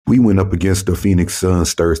We went up against the Phoenix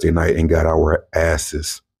Suns Thursday night and got our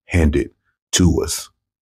asses handed to us.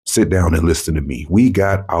 Sit down and listen to me. We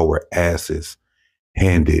got our asses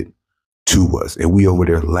handed to us. And we over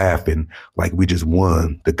there laughing like we just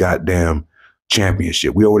won the goddamn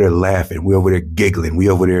championship. We over there laughing. We over there giggling. We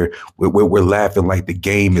over there, we're laughing like the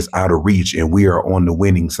game is out of reach and we are on the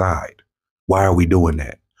winning side. Why are we doing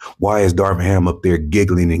that? Why is Darvin Ham up there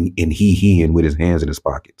giggling and hee-heeing with his hands in his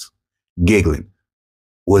pockets? Giggling.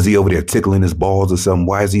 Was he over there tickling his balls or something?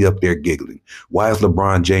 Why is he up there giggling? Why is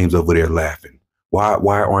LeBron James over there laughing?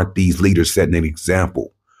 Why aren't these leaders setting an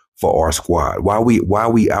example for our squad? Why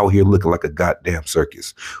we out here looking like a goddamn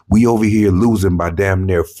circus? We over here losing by damn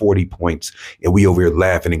near 40 points and we over here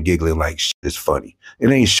laughing and giggling like shit is funny.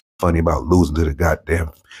 It ain't shit funny about losing to the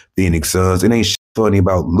goddamn Phoenix Suns. It ain't shit funny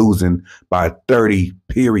about losing by 30,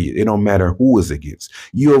 period. It don't matter who it's against.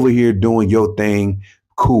 You over here doing your thing,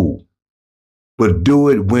 cool. But do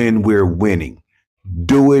it when we're winning.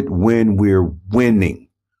 Do it when we're winning.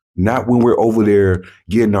 Not when we're over there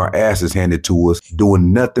getting our asses handed to us,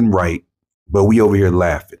 doing nothing right, but we over here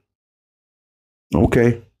laughing.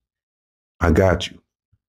 Okay, I got you.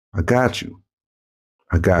 I got you.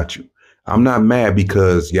 I got you. I'm not mad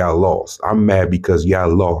because y'all lost. I'm mad because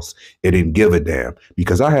y'all lost and didn't give a damn.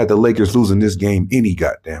 Because I had the Lakers losing this game any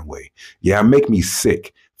goddamn way. Yeah, make me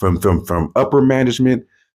sick from upper management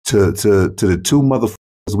to the two motherfuckers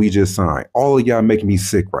we just signed. All of y'all making me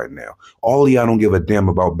sick right now. All of y'all don't give a damn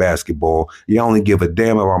about basketball. Y'all only give a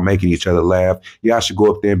damn about making each other laugh. Y'all should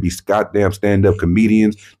go up there and be goddamn stand-up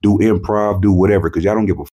comedians, do improv, do whatever, because y'all don't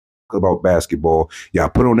give a fuck about basketball. Y'all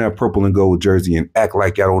put on that purple and gold jersey and act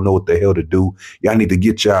like y'all don't know what the hell to do. Y'all need to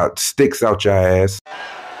get y'all sticks out your ass.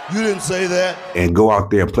 You didn't say that. And go out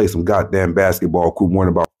there and play some goddamn basketball. Quit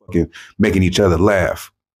worrying about fucking making each other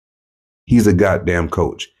laugh. He's a goddamn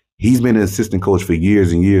coach. He's been an assistant coach for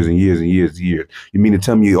years and years and years and years and years. You mean to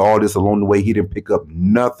tell me all this along the way, he didn't pick up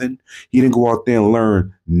nothing? He didn't go out there and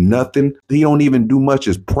learn nothing? He don't even do much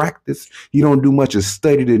as practice. He don't do much as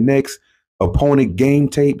study the next opponent game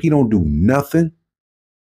tape. He don't do nothing.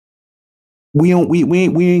 We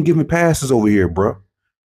ain't giving passes over here, bro.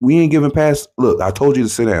 We ain't giving passes. Look, I told you to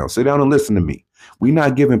sit down. Sit down and listen to me. We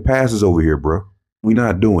not giving passes over here, bro. We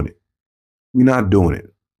not doing it. We not doing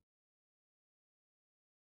it.